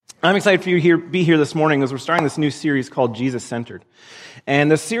I'm excited for you to be here this morning as we're starting this new series called Jesus Centered. And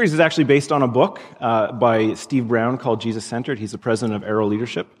this series is actually based on a book by Steve Brown called Jesus Centered. He's the president of Arrow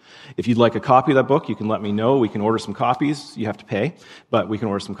Leadership. If you'd like a copy of that book, you can let me know. We can order some copies. You have to pay, but we can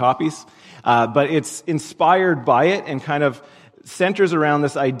order some copies. But it's inspired by it and kind of centers around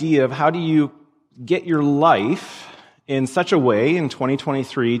this idea of how do you get your life in such a way in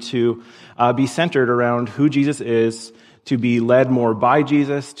 2023 to be centered around who Jesus is, to be led more by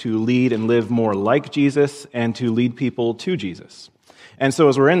Jesus, to lead and live more like Jesus, and to lead people to Jesus. And so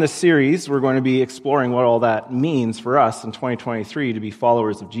as we're in this series, we're going to be exploring what all that means for us in 2023 to be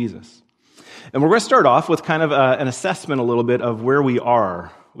followers of Jesus. And we're going to start off with kind of an assessment a little bit of where we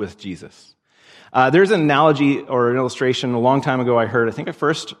are with Jesus. There's an analogy or an illustration a long time ago I heard. I think I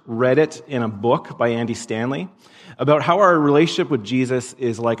first read it in a book by Andy Stanley about how our relationship with Jesus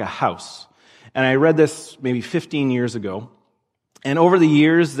is like a house. And I read this maybe 15 years ago. And over the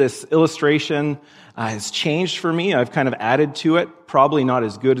years, this illustration has changed for me. I've kind of added to it. Probably not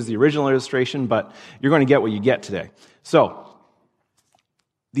as good as the original illustration, but you're going to get what you get today. So,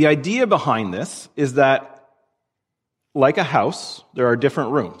 the idea behind this is that, like a house, there are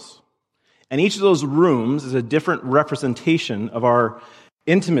different rooms. And each of those rooms is a different representation of our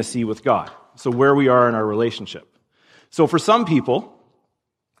intimacy with God. So, where we are in our relationship. So, for some people,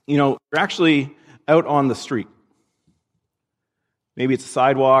 you're actually out on the street. Maybe it's a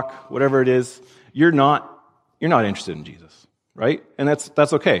sidewalk, whatever it is. You're not interested in Jesus, right? And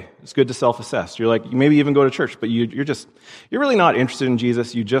that's okay. It's good to self-assess. You're like, you maybe even go to church, but you're really not interested in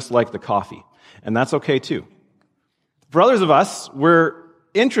Jesus. You just like the coffee. And that's okay too. For others of us, we're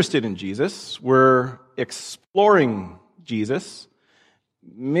interested in Jesus. We're exploring Jesus.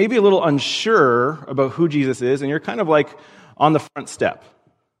 Maybe a little unsure about who Jesus is, and you're kind of like on the front step.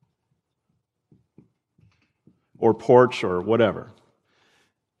 Or porch, or whatever.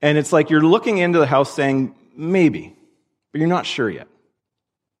 And it's like you're looking into the house saying, maybe, but you're not sure yet.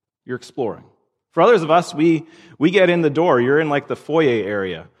 You're exploring. For others of us, we get in the door. You're in like the foyer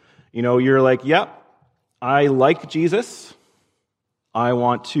area. You're like, yep, I like Jesus. I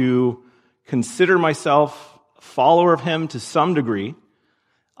want to consider myself a follower of him to some degree.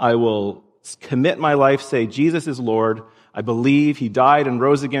 I will commit my life, say, Jesus is Lord. I believe he died and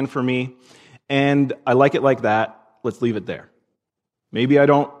rose again for me. And I like it like that. Let's leave it there. Maybe I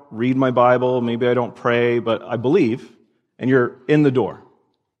don't read my Bible. Maybe I don't pray, but I believe. And you're in the door.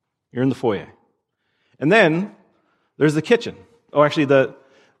 You're in the foyer. And then there's the kitchen. Oh, actually, the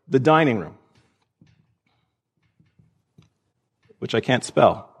dining room, which I can't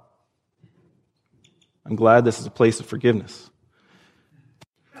spell. I'm glad this is a place of forgiveness.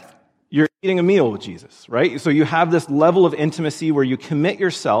 You're eating a meal with Jesus, right? So you have this level of intimacy where you commit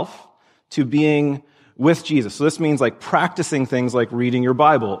yourself to being with Jesus. So this means like practicing things like reading your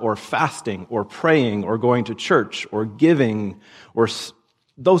Bible or fasting or praying or going to church or giving or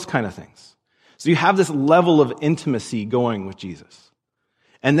those kind of things. So you have this level of intimacy going with Jesus.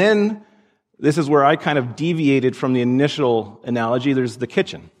 And then this is where I kind of deviated from the initial analogy. There's the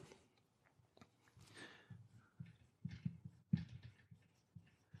kitchen.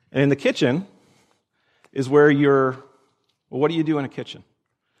 And in the kitchen is where what do you do in a kitchen?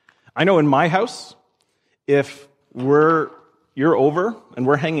 I know in my house, if you're over and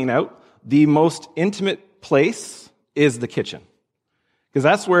we're hanging out, the most intimate place is the kitchen. Because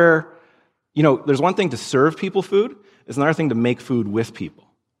that's where, there's one thing to serve people food, it's another thing to make food with people.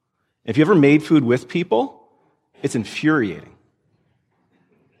 If you ever made food with people, it's infuriating.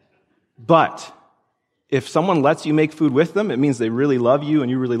 But if someone lets you make food with them, it means they really love you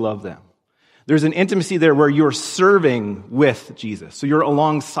and you really love them. There's an intimacy there where you're serving with Jesus. So you're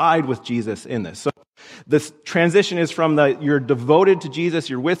alongside with Jesus in this. So this transition is from you're devoted to Jesus,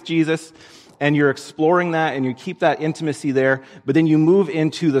 you're with Jesus, and you're exploring that, and you keep that intimacy there, but then you move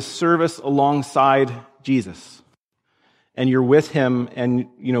into the service alongside Jesus. And you're with him, and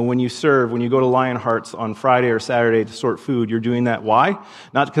when you serve, when you go to Lionhearts on Friday or Saturday to sort food, you're doing that. Why?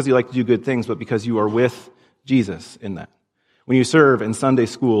 Not because you like to do good things, but because you are with Jesus in that. When you serve in Sunday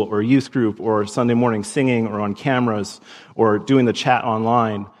school or youth group or Sunday morning singing or on cameras or doing the chat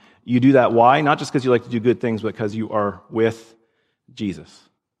online, you do that. Why? Not just because you like to do good things, but because you are with Jesus.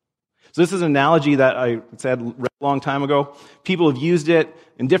 So this is an analogy that I read a long time ago. People have used it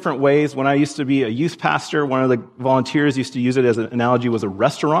in different ways. When I used to be a youth pastor, one of the volunteers used to use it as an analogy was a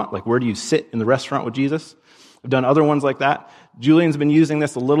restaurant. Like, where do you sit in the restaurant with Jesus? I've done other ones like that. Julian's been using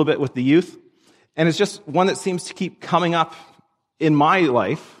this a little bit with the youth. And it's just one that seems to keep coming up in my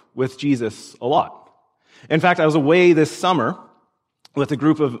life with Jesus a lot. In fact, I was away this summer with a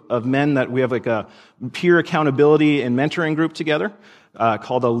group of men that we have like a peer accountability and mentoring group together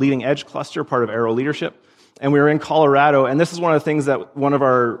called the Leading Edge Cluster, part of Arrow Leadership. And we were in Colorado, and this is one of the things that one of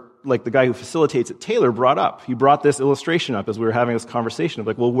our, like the guy who facilitates it, Taylor, brought up. He brought this illustration up as we were having this conversation of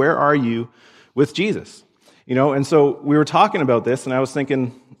like, well, where are you with Jesus? You know, and so we were talking about this, and I was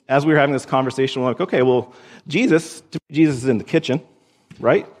thinking, as we were having this conversation, we're like, okay, well, Jesus is in the kitchen,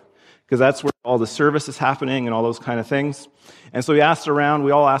 right? Because that's where all the service is happening and all those kind of things. And so we asked around,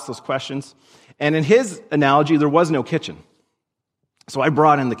 we all asked those questions. And in his analogy, there was no kitchen. So I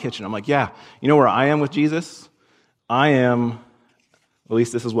brought in the kitchen. I'm like, yeah, you know where I am with Jesus? I am, at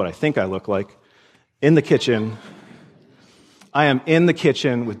least this is what I think I look like, in the kitchen. I am in the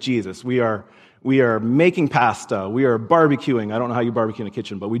kitchen with Jesus. We are making pasta. We are barbecuing. I don't know how you barbecue in a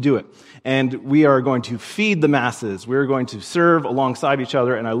kitchen, but we do it. And we are going to feed the masses. We're going to serve alongside each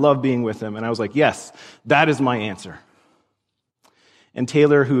other, and I love being with him. And I was like, yes, that is my answer. And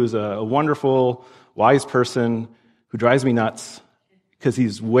Taylor, who's a wonderful, wise person who drives me nuts because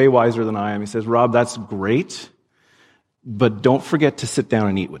he's way wiser than I am, he says, Rob, that's great, but don't forget to sit down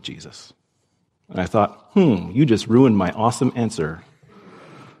and eat with Jesus. And I thought, you just ruined my awesome answer.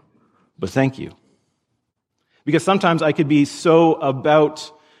 But thank you. Because sometimes I could be so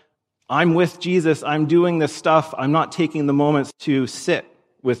about, I'm with Jesus, I'm doing this stuff, I'm not taking the moments to sit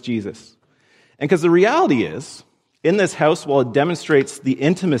with Jesus. And because the reality is, in this house, while it demonstrates the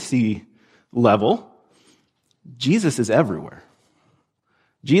intimacy level, Jesus is everywhere.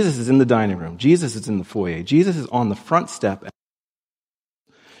 Jesus is in the dining room. Jesus is in the foyer. Jesus is on the front step.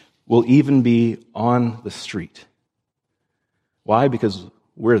 Will even be on the street. Why? Because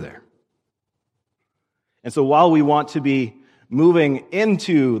we're there. And so while we want to be moving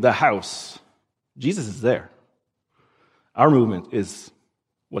into the house, Jesus is there. Our movement is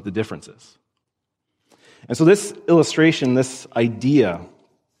what the difference is. And so this illustration, this idea,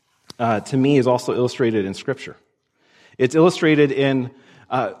 to me is also illustrated in Scripture. It's illustrated in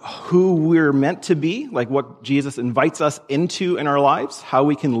who we're meant to be, like what Jesus invites us into in our lives, how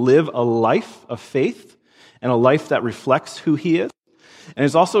we can live a life of faith and a life that reflects who he is. And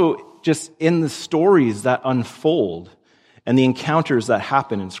it's also just in the stories that unfold and the encounters that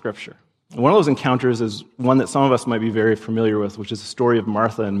happen in Scripture. And one of those encounters is one that some of us might be very familiar with, which is the story of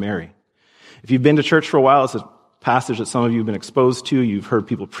Martha and Mary. If you've been to church for a while, it's a passage that some of you have been exposed to. You've heard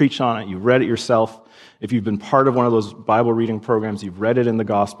people preach on it. You've read it yourself. If you've been part of one of those Bible reading programs, you've read it in the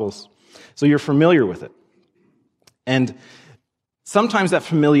Gospels. So you're familiar with it. And sometimes that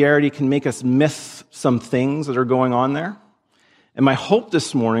familiarity can make us miss some things that are going on there. And my hope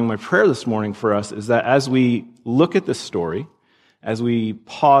this morning, my prayer this morning for us is that as we look at this story, as we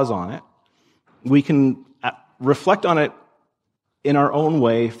pause on it, we can reflect on it in our own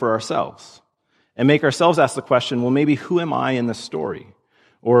way for ourselves and make ourselves ask the question, well, maybe who am I in this story?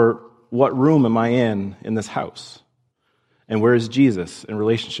 Or what room am I in this house? And where is Jesus in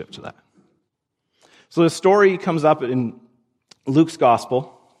relationship to that? So the story comes up in Luke's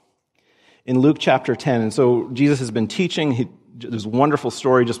gospel, in Luke chapter 10. And so Jesus has been teaching. There's a wonderful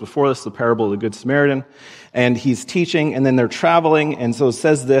story just before this, the parable of the Good Samaritan. And he's teaching, and then they're traveling. And so it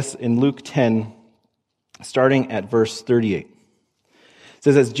says this in Luke 10, starting at verse 38. It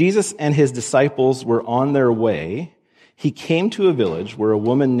says, as Jesus and his disciples were on their way, he came to a village where a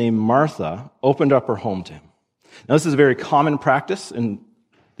woman named Martha opened up her home to him. Now, this is a very common practice in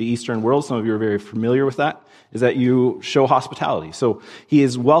the Eastern world. Some of you are very familiar with that, is that you show hospitality. So he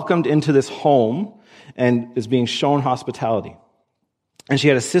is welcomed into this home and is being shown hospitality. And she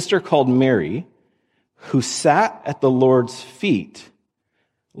had a sister called Mary who sat at the Lord's feet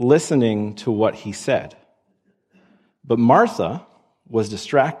listening to what he said. But Martha was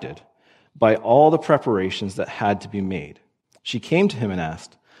distracted by all the preparations that had to be made. She came to him and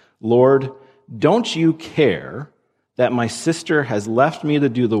asked, Lord, don't you care that my sister has left me to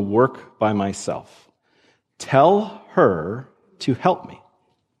do the work by myself? Tell her to help me.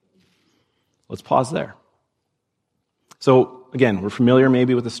 Let's pause there. So, again, we're familiar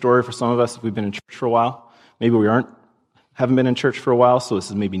maybe with the story for some of us if we've been in church for a while. Maybe we haven't been in church for a while, so this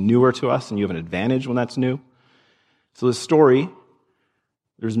is maybe newer to us, and you have an advantage when that's new. So the story,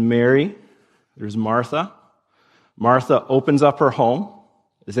 there's Mary, there's Martha. Martha opens up her home.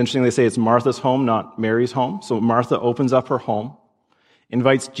 It's interesting they say it's Martha's home, not Mary's home. So Martha opens up her home,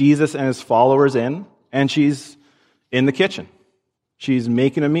 invites Jesus and his followers in, and she's in the kitchen. She's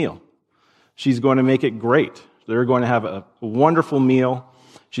making a meal. She's going to make it great. They're going to have a wonderful meal.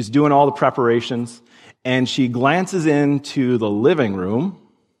 She's doing all the preparations, and she glances into the living room,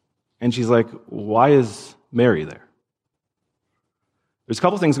 and she's like, why is Mary there? There's a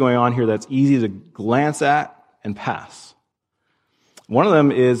couple things going on here that's easy to glance at and pass. One of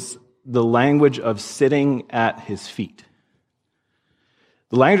them is the language of sitting at his feet.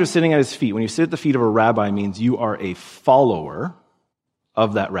 The language of sitting at his feet, when you sit at the feet of a rabbi, means you are a follower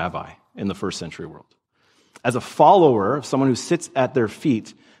of that rabbi in the first century world. As a follower of someone who sits at their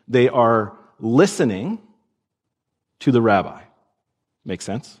feet, they are listening to the rabbi. Make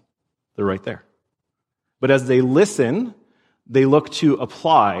sense? They're right there. But as they listen, they look to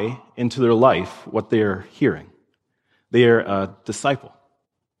apply into their life what they're hearing. They are a disciple.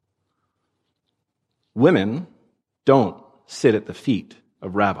 Women don't sit at the feet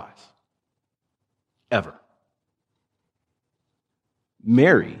of rabbis. Ever.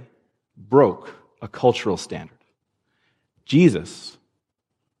 Mary broke a cultural standard. Jesus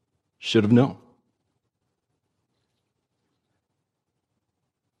should have known.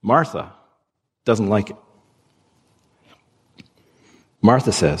 Martha doesn't like it.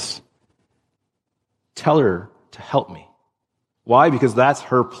 Martha says, tell her to help me. Why? Because that's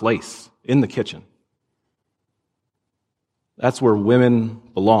her place in the kitchen. That's where women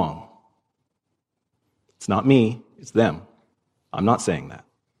belong. It's not me, it's them. I'm not saying that.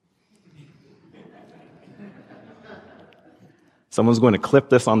 Someone's going to clip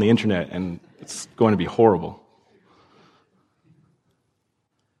this on the internet, and it's going to be horrible.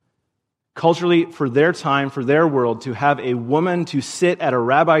 Culturally, for their time, for their world, to have a woman to sit at a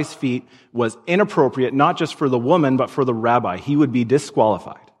rabbi's feet was inappropriate, not just for the woman, but for the rabbi. He would be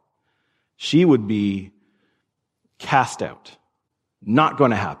disqualified. She would be cast out. Not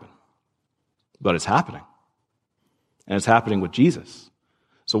going to happen. But it's happening. And it's happening with Jesus.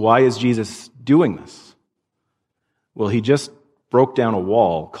 So why is Jesus doing this? Well, he just broke down a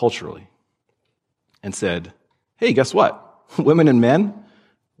wall culturally and said, hey, guess what? Women and men,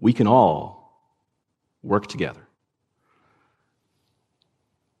 we can all work together.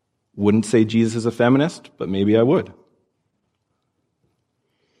 Wouldn't say Jesus is a feminist, but maybe I would.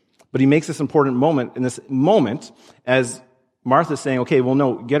 But he makes this important moment, in this moment, as Martha's saying, okay, well,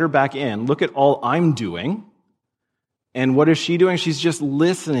 no, get her back in. Look at all I'm doing. And what is she doing? She's just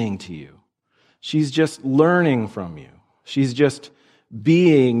listening to you. She's just learning from you. She's just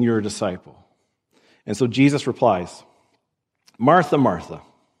being your disciple. And so Jesus replies, Martha, Martha.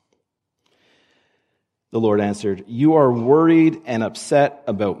 The Lord answered, you are worried and upset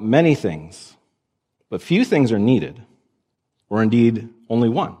about many things, but few things are needed, or indeed only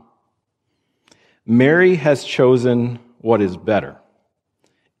one. Mary has chosen what is better,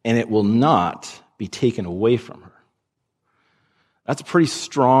 and it will not be taken away from her. That's a pretty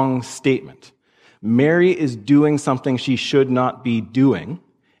strong statement. Mary is doing something she should not be doing,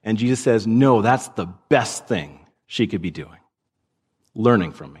 and Jesus says, no, that's the best thing she could be doing,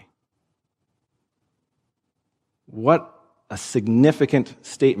 learning from me. What a significant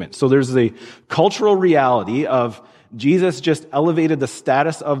statement. So there's the cultural reality of Jesus just elevated the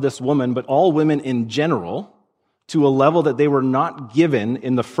status of this woman, but all women in general, to a level that they were not given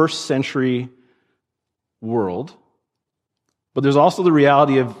in the first century world. But there's also the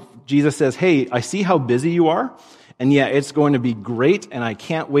reality of Jesus says, hey, I see how busy you are, and yeah, it's going to be great, and I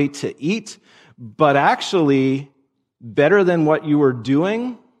can't wait to eat, but actually, better than what you were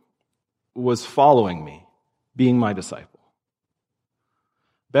doing was following me, being my disciple.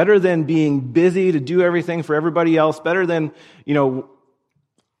 Better than being busy to do everything for everybody else, better than,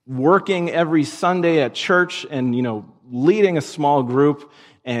 working every Sunday at church and, leading a small group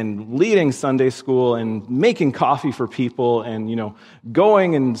and leading Sunday school and making coffee for people and,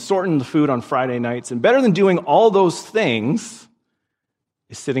 going and sorting the food on Friday nights. And better than doing all those things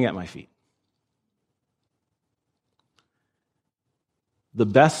is sitting at my feet. The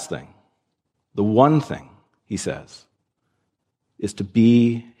best thing, the one thing, he says, is to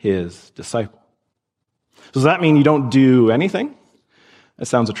be his disciple. So does that mean you don't do anything? That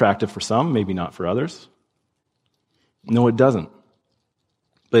sounds attractive for some, maybe not for others. No, it doesn't.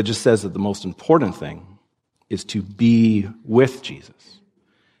 But it just says that the most important thing is to be with Jesus.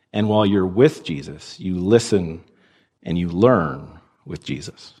 And while you're with Jesus, you listen and you learn with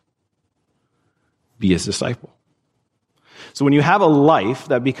Jesus. Be his disciple. So when you have a life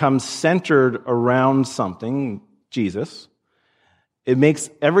that becomes centered around something, Jesus, it makes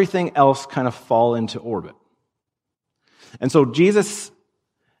everything else kind of fall into orbit. And so Jesus,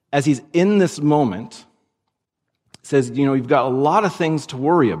 as he's in this moment, says, you've got a lot of things to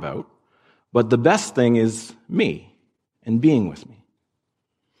worry about, but the best thing is me and being with me.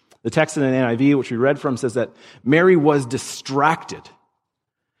 The text in the NIV, which we read from, says that Mary was distracted.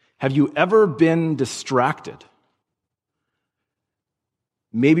 Have you ever been distracted?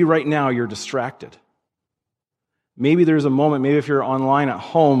 Maybe right now you're distracted. Maybe there's a moment, maybe if you're online at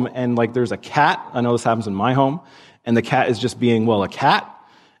home and there's a cat, I know this happens in my home, and the cat is just being, well, a cat,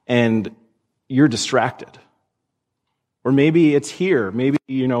 and you're distracted. Or maybe it's here. Maybe,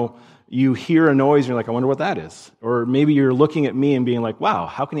 you hear a noise and you're like, I wonder what that is. Or maybe you're looking at me and being like, wow,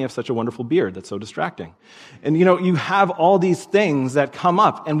 how can he have such a wonderful beard? That's so distracting. And you have all these things that come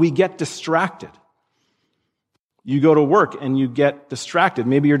up and we get distracted. You go to work and you get distracted.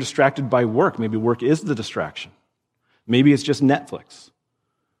 Maybe you're distracted by work. Maybe work is the distraction. Maybe it's just Netflix.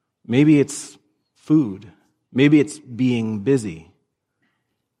 Maybe it's food. Maybe it's being busy.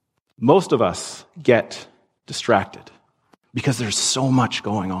 Most of us get distracted because there's so much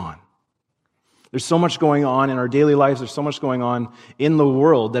going on. There's so much going on in our daily lives. There's so much going on in the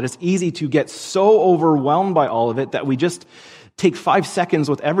world that it's easy to get so overwhelmed by all of it that we just take 5 seconds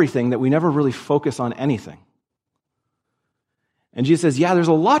with everything that we never really focus on anything. And Jesus says, yeah, there's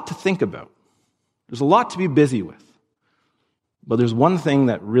a lot to think about. There's a lot to be busy with. But there's one thing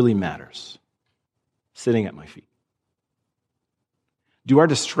that really matters: sitting at my feet. Do our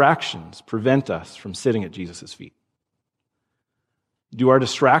distractions prevent us from sitting at Jesus' feet? Do our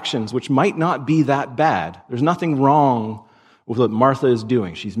distractions, which might not be that bad, there's nothing wrong with what Martha is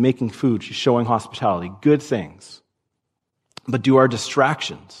doing. She's making food, she's showing hospitality, good things. But do our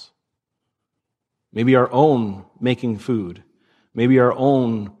distractions, maybe our own making food, maybe our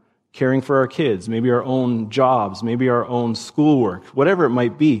own caring for our kids, maybe our own jobs, maybe our own schoolwork, whatever it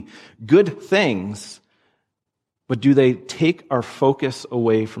might be, good things, but do they take our focus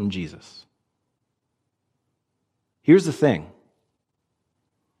away from Jesus? Here's the thing.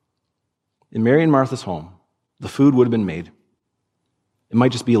 In Mary and Martha's home, the food would have been made. It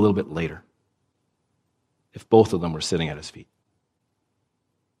might just be a little bit later if both of them were sitting at his feet.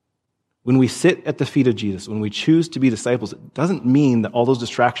 When we sit at the feet of Jesus, when we choose to be disciples, it doesn't mean that all those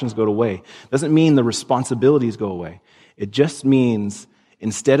distractions go away. It doesn't mean the responsibilities go away. It just means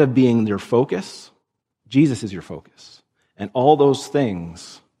instead of being your focus, Jesus is your focus. And all those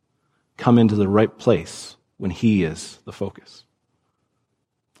things come into the right place when he is the focus.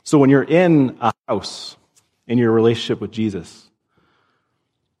 So when you're in a house, in your relationship with Jesus,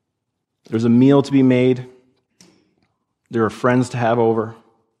 there's a meal to be made, there are friends to have over.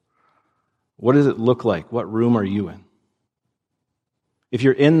 What does it look like? What room are you in? If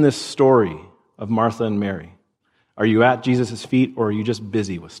you're in this story of Martha and Mary, are you at Jesus' feet or are you just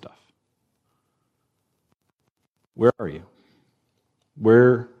busy with stuff? Where are you?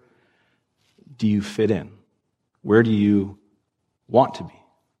 Where do you fit in? Where do you want to be?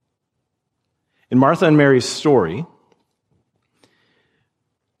 In Martha and Mary's story,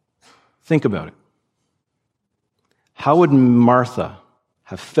 think about it. How would Martha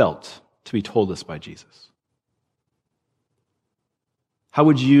have felt to be told this by Jesus? How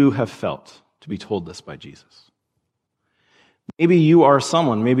would you have felt to be told this by Jesus? Maybe you are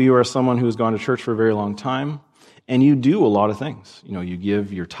someone who's gone to church for a very long time, and you do a lot of things. You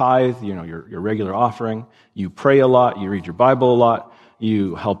give your tithe, your regular offering, you pray a lot, you read your Bible a lot,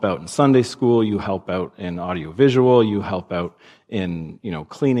 you help out in Sunday school, you help out in audiovisual, you help out in,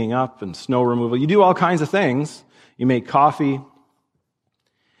 cleaning up and snow removal. You do all kinds of things. You make coffee.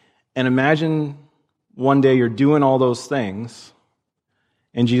 And imagine one day you're doing all those things,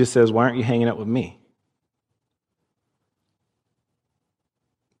 and Jesus says, why aren't you hanging out with me?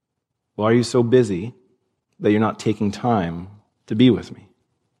 Why are you so busy that you're not taking time to be with me?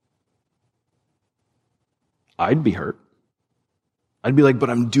 I'd be hurt. I'd be like, but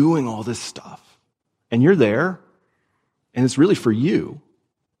I'm doing all this stuff. And you're there, and it's really for you,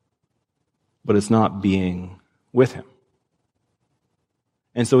 but it's not being with him.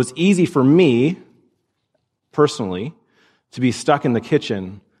 And so it's easy for me, personally, to be stuck in the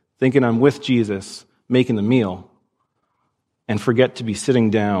kitchen thinking I'm with Jesus, making the meal, and forget to be sitting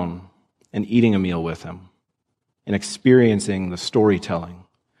down and eating a meal with him and experiencing the storytelling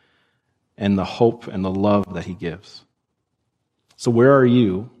and the hope and the love that he gives. So where are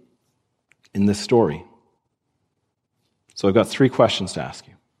you in this story? So I've got 3 questions to ask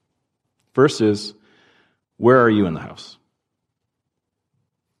you. First is, where are you in the house?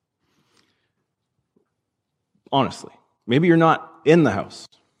 Honestly, maybe you're not in the house.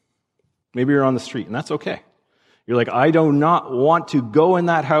 Maybe you're on the street, and that's okay. You're like, I do not want to go in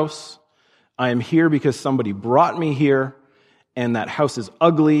that house. I am here because somebody brought me here, and that house is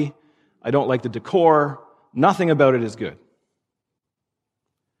ugly. I don't like the decor. Nothing about it is good.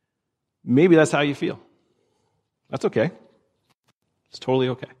 Maybe that's how you feel. That's okay. It's totally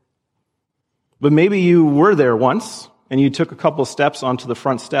okay. But maybe you were there once, and you took a couple of steps onto the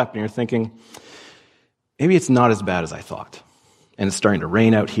front step, and you're thinking, maybe it's not as bad as I thought. And it's starting to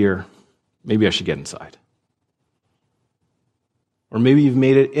rain out here. Maybe I should get inside. Or maybe you've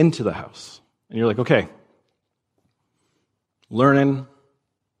made it into the house. And you're like, okay, learning,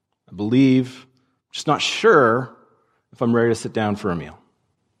 I believe, just not sure if I'm ready to sit down for a meal.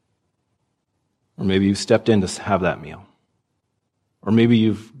 Or maybe you've stepped in to have that meal. Or maybe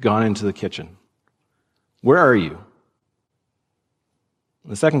you've gone into the kitchen. Where are you?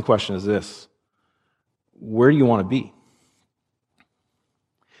 And the second question is this: where do you want to be?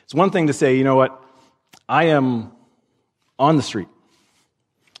 It's one thing to say, you know what, I am on the street,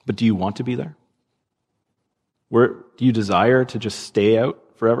 but do you want to be there? Where do you desire to just stay out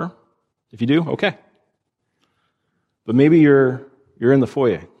forever? If you do, okay. But maybe you're in the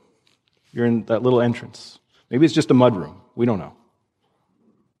foyer. You're in that little entrance. Maybe it's just a mudroom. We don't know.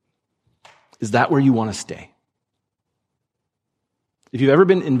 Is that where you want to stay? If you've ever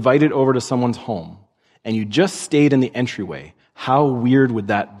been invited over to someone's home and you just stayed in the entryway, how weird would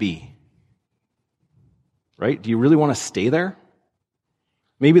that be? Right? Do you really want to stay there?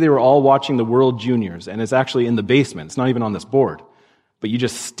 Maybe they were all watching the World Juniors and it's actually in the basement. It's not even on this board. But you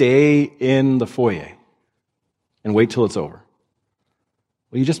just stay in the foyer and wait till it's over.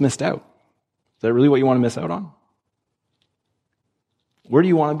 Well, you just missed out. Is that really what you want to miss out on? Where do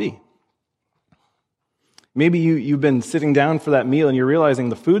you want to be? Maybe you've been sitting down for that meal and you're realizing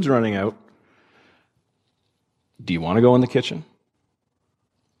the food's running out. Do you want to go in the kitchen?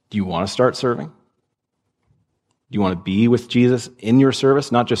 Do you want to start serving? Do you want to be with Jesus in your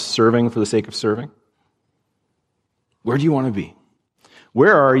service, not just serving for the sake of serving? Where do you want to be?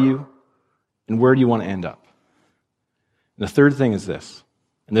 Where are you, and where do you want to end up? And the third thing is this,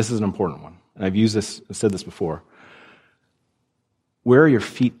 and this is an important one, and I've said this before. Where are your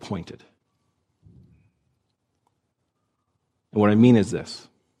feet pointed? And what I mean is this.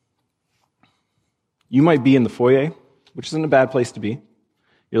 You might be in the foyer, which isn't a bad place to be.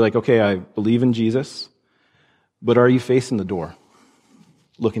 You're like, okay, I believe in Jesus, but are you facing the door,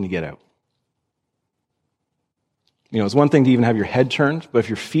 looking to get out? You know, it's one thing to even have your head turned, but if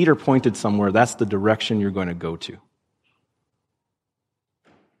your feet are pointed somewhere, that's the direction you're going to go to.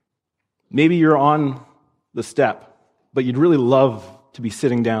 Maybe you're on the step, but you'd really love to be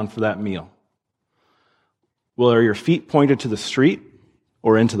sitting down for that meal. Well, are your feet pointed to the street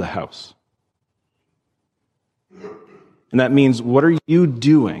or into the house? And that means, what are you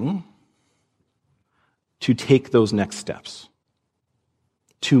doing to take those next steps,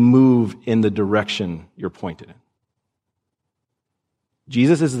 to move in the direction you're pointed in?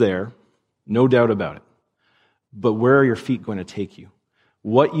 Jesus is there, no doubt about it. But where are your feet going to take you?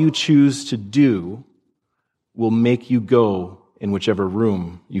 What you choose to do will make you go in whichever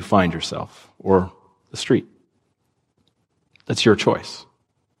room you find yourself, or the street. That's your choice.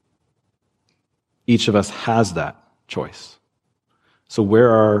 Each of us has that choice. So where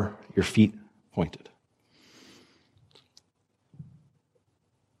are your feet pointed?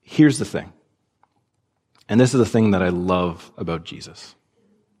 Here's the thing, and this is the thing that I love about Jesus.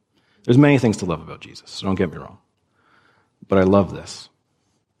 There's many things to love about Jesus, so don't get me wrong. But I love this.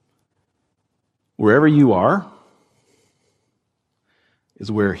 Wherever you are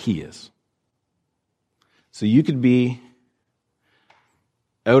is where he is. So you could be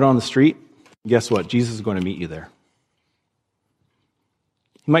out on the street. Guess what? Jesus is going to meet you there.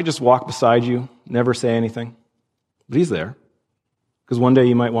 He might just walk beside you, never say anything, but he's there. Because one day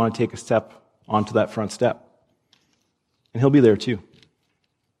you might want to take a step onto that front step, and he'll be there too.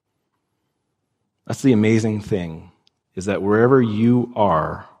 That's the amazing thing, is that wherever you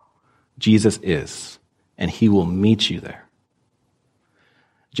are, Jesus is, and he will meet you there.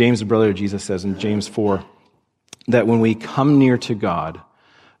 James, the brother of Jesus, says in James 4 that when we come near to God,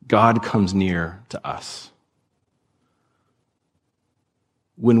 God comes near to us.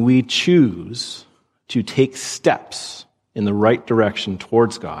 When we choose to take steps in the right direction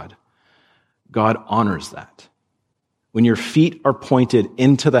towards God, God honors that. When your feet are pointed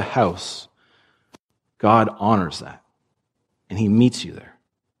into the house, God honors that, and he meets you there.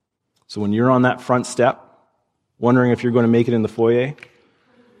 So when you're on that front step, wondering if you're going to make it in the foyer,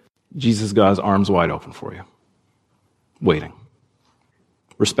 Jesus got his arms wide open for you, waiting,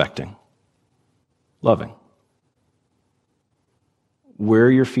 respecting, loving.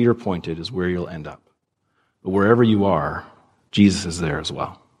 Where your feet are pointed is where you'll end up. But wherever you are, Jesus is there as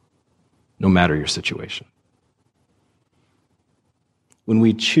well, no matter your situation. When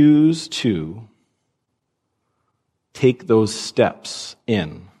we choose to take those steps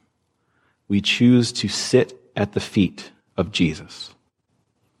in, we choose to sit at the feet of Jesus.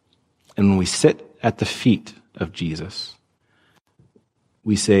 And when we sit at the feet of Jesus,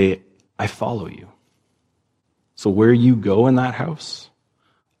 we say, I follow you. So where you go in that house,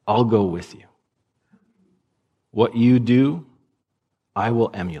 I'll go with you. What you do, I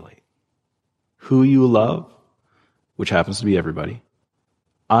will emulate. Who you love which happens to be everybody,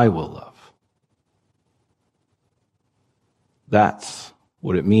 I will love. That's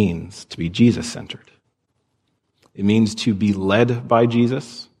what it means to be Jesus-centered. It means to be led by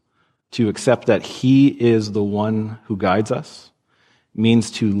Jesus, to accept that he is the one who guides us. It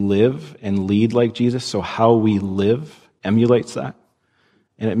means to live and lead like Jesus, so how we live emulates that.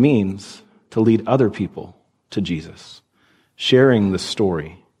 And it means to lead other people to Jesus, sharing the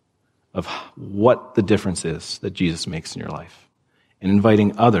story of what the difference is that Jesus makes in your life, and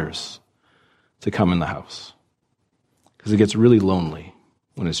inviting others to come in the house. Because it gets really lonely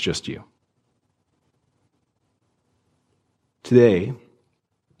when it's just you. Today,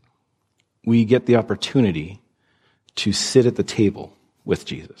 we get the opportunity to sit at the table with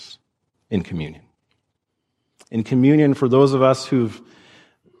Jesus in communion. In communion, for those of us who've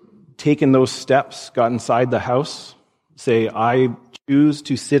taken those steps, got inside the house, say, I choose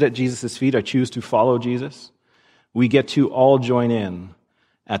to sit at Jesus' feet, I choose to follow Jesus, we get to all join in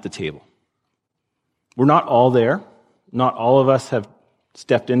at the table. We're not all there. Not all of us have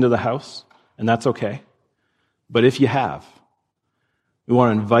stepped into the house, and that's okay. But if you have, we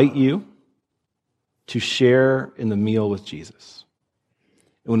want to invite you to share in the meal with Jesus.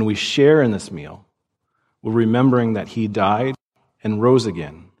 And when we share in this meal, we're remembering that he died and rose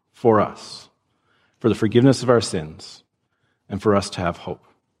again for us, for the forgiveness of our sins, and for us to have hope.